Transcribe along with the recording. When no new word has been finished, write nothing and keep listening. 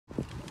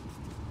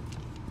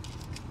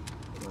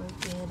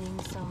Getting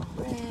some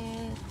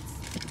bread.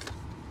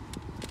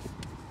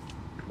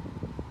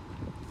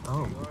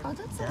 Oh,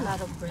 That's a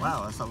lot of bread.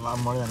 wow, that's a lot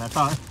more than I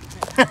thought.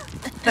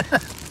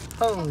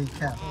 Holy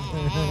cow.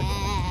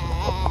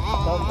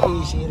 Don't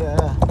pee,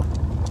 Sheeta.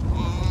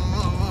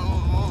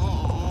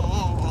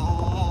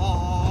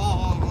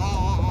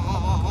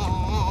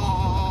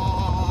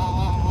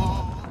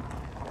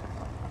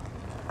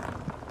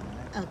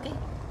 Okay.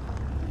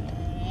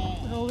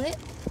 Throw it.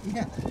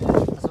 Yeah,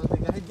 that's what the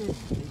guy did.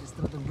 They just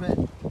threw the bread.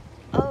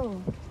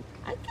 Oh,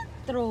 I can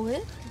throw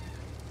it.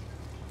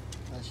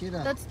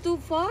 Sheeta, That's too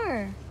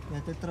far. you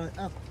have to throw it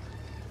up.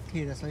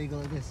 Here, that's why you go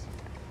like this.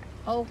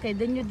 Okay,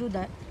 then you do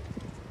that.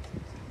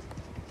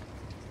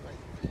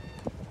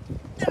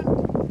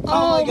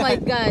 Oh Oh my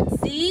God!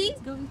 See?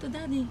 It's going to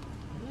daddy.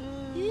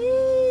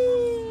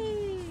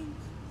 Yay!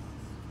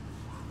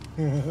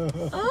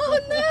 Oh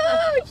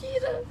no,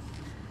 Sheeta!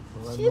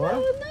 One Sheeta, more?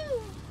 oh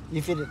no!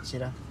 You feed it,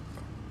 Sheeta.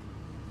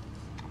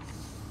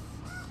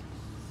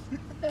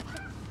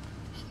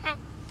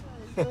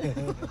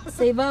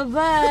 Say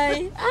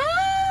bye-bye.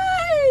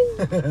 Ay!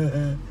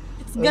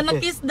 It's gonna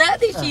kiss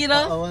daddy,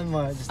 Sheeta. One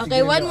more. Just to Okay,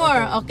 give one it-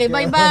 more. Okay,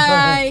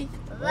 bye-bye.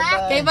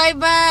 Bye-bye. Okay,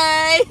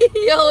 bye-bye.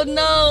 Oh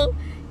no.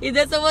 He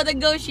doesn't want to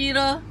go,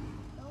 Sheeta.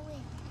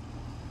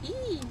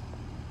 Eee.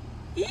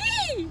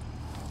 Eee.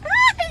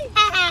 Ay!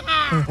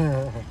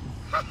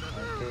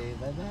 Okay,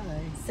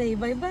 bye-bye. Say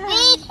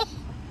bye-bye.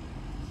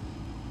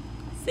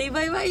 Say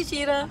bye-bye,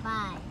 Sheeta.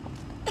 Bye.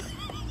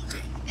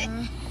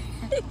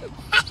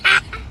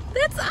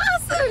 That's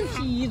awesome,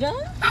 Sheeta.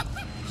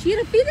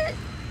 Sheeta, feed it.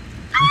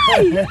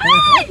 Ay!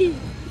 Ay!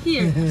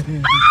 Here.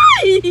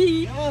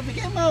 Ay! Come on,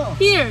 bigyan mo.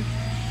 Here.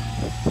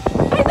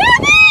 Ay,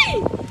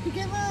 daddy!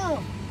 Bigyan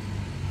mo.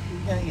 You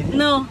gotta eat it.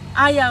 No,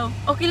 ayaw.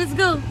 Okay, let's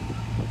go.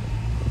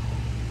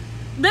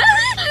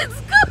 Daddy, let's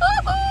go!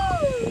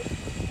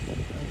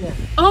 Okay,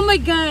 Oh my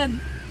God.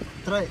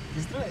 try it.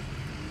 Just try it.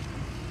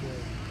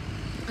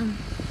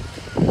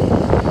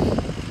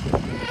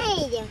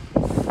 Hey!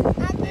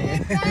 Not gonna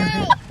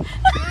try.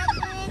 Not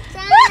gonna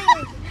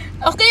try.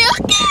 Okay,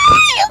 okay,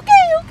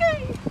 okay, okay.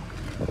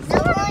 No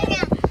more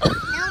na.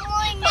 No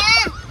more na.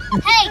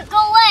 Hey, go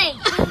away.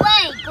 Go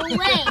away. Go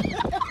away.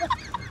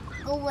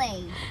 Go away.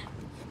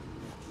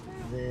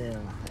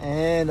 There.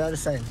 And the other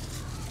side.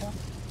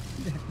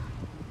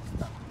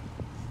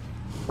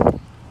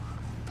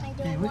 I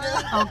don't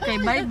want. Okay,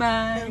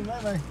 bye-bye.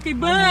 Bye-bye. Okay,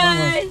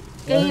 bye.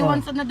 Okay, he One more.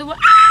 wants another one.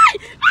 Ay!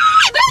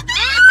 Ay!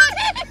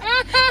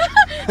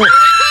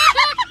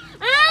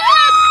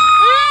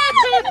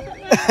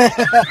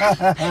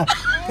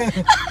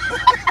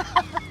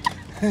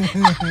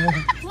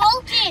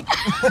 Smoke it.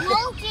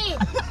 Smoke it.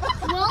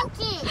 Smoke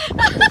it.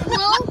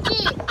 Smoke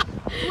it.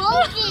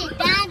 Smoke it,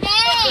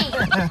 Daddy.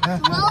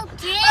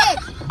 Smoke it.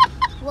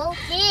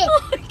 Smoke it.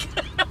 Oh my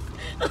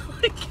God. Oh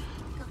my God.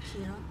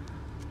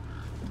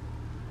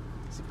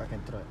 See if I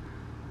can throw it.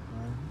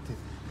 1,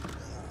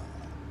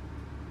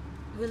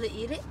 2. Will it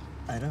eat it?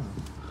 I don't know.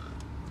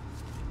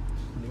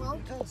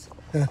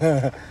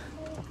 Smoke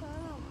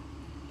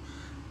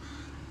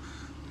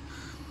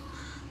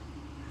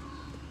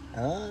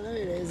Oh, there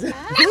it is.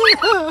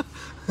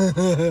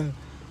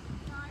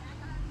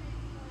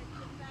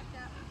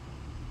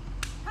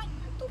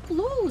 Too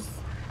close.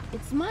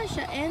 It's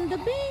Masha and the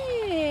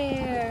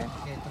bear.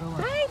 Okay, throw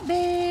it. Hi,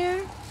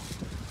 bear.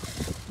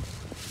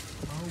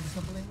 Oh, gusto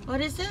pala yun.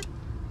 What is it?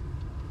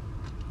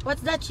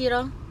 What's that,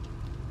 Shiro?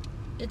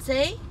 It's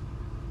a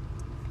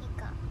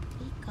Peacock.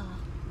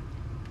 peacock.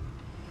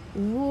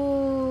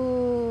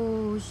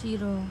 Whoa,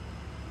 Shiro.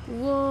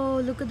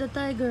 Whoa, look at the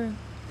tiger.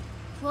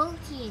 Smoke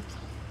it.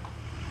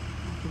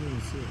 Can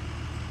you see it?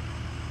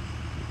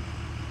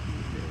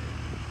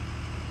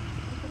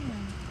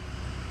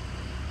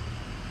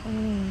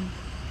 Oh,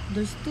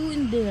 there's 2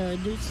 in there.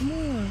 There's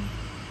more.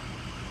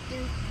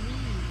 There's 3.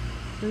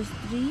 There's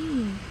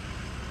 3.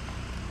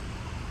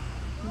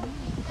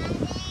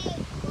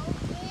 Daddy, smoke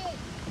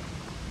it.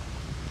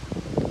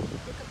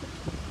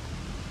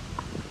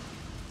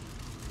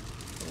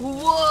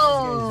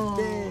 Whoa!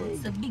 This guy's big.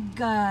 It's a big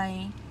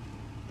guy.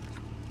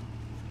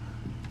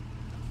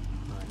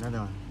 Oh, another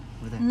one.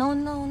 Over there. No,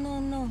 no, no,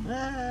 no.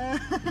 Ah,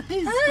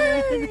 he's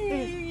scared.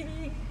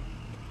 Hey!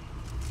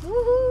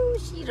 Woohoo,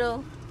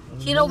 Shiro.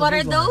 Shiro, Another what are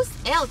big one. those?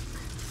 Elk.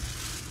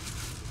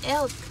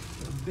 Elk.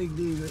 A big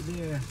dude right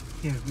there.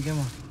 Here, bigyan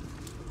mo.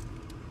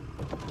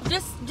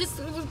 Just.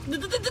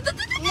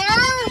 No!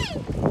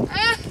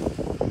 Ah!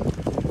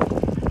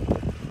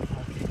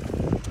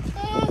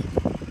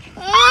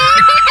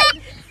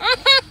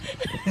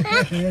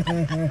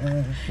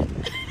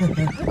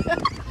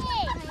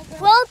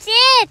 Quote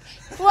it!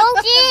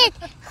 Quote it!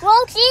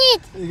 Quote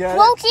it! You got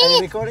Quote it? Are you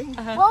it! recording?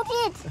 Quote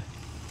it!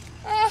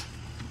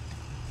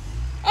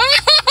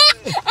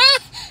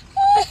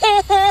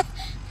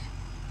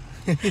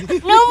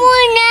 No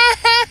more na!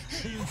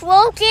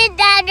 Quote it,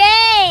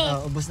 Daddy!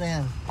 Oh, ubos na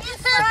yan.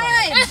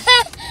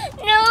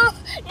 No!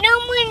 No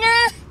more na!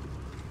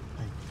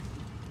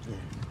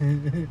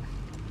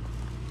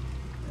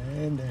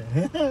 And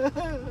there.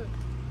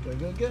 Go,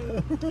 go, go.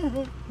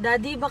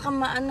 Daddy, baka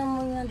maano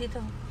mo yan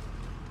dito.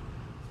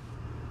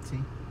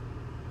 See?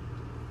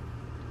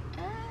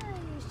 Ay,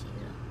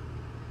 Shiro.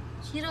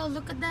 Shiro,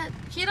 look at that.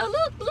 Shiro,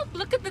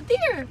 look at the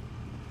deer.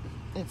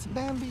 It's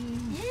Bambi.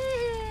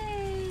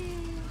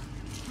 Yay!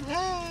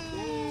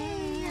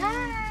 Yay!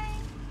 Hi!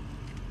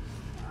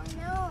 Oh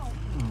no.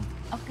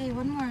 Okay,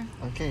 one more.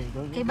 Okay,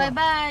 go, go, Okay, go.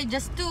 bye-bye.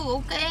 Just 2,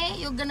 okay?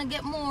 You're gonna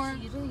get more.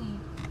 Shiro,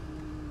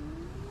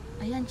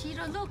 ayan,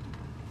 Shiro, look.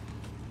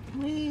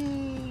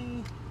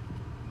 Whee!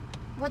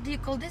 What do you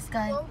call this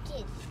guy?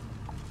 Monkey.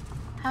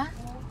 Huh?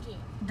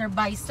 Monkey. They're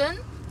bison?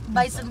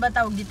 Bison ba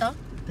tawag dito?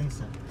 I think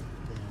so.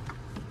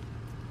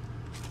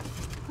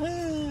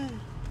 Yeah.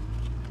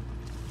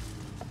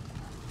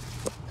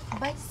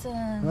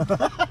 Bison.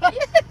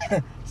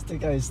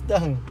 Stick our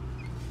stung.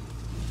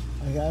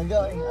 I'm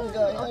going.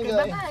 Okay,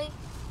 bye-bye.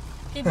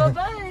 Okay,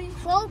 bye-bye.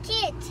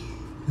 Croquet.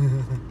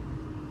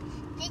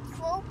 Big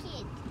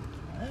croquet.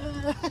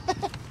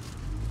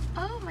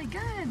 Oh my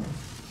God.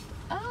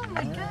 Oh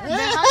my God.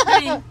 They're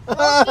hungry.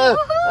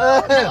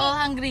 Woohoo! They're all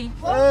hungry.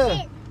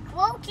 Croquet.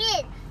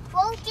 Croquet.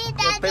 Croquet,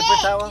 Daddy. Paper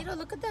towel? Shiro,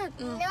 look at that.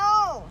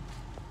 No.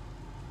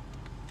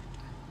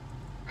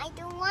 I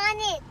don't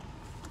want it.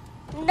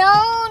 No,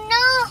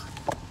 no.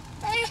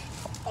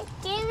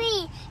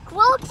 Gary,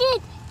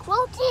 croquet.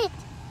 Croquet.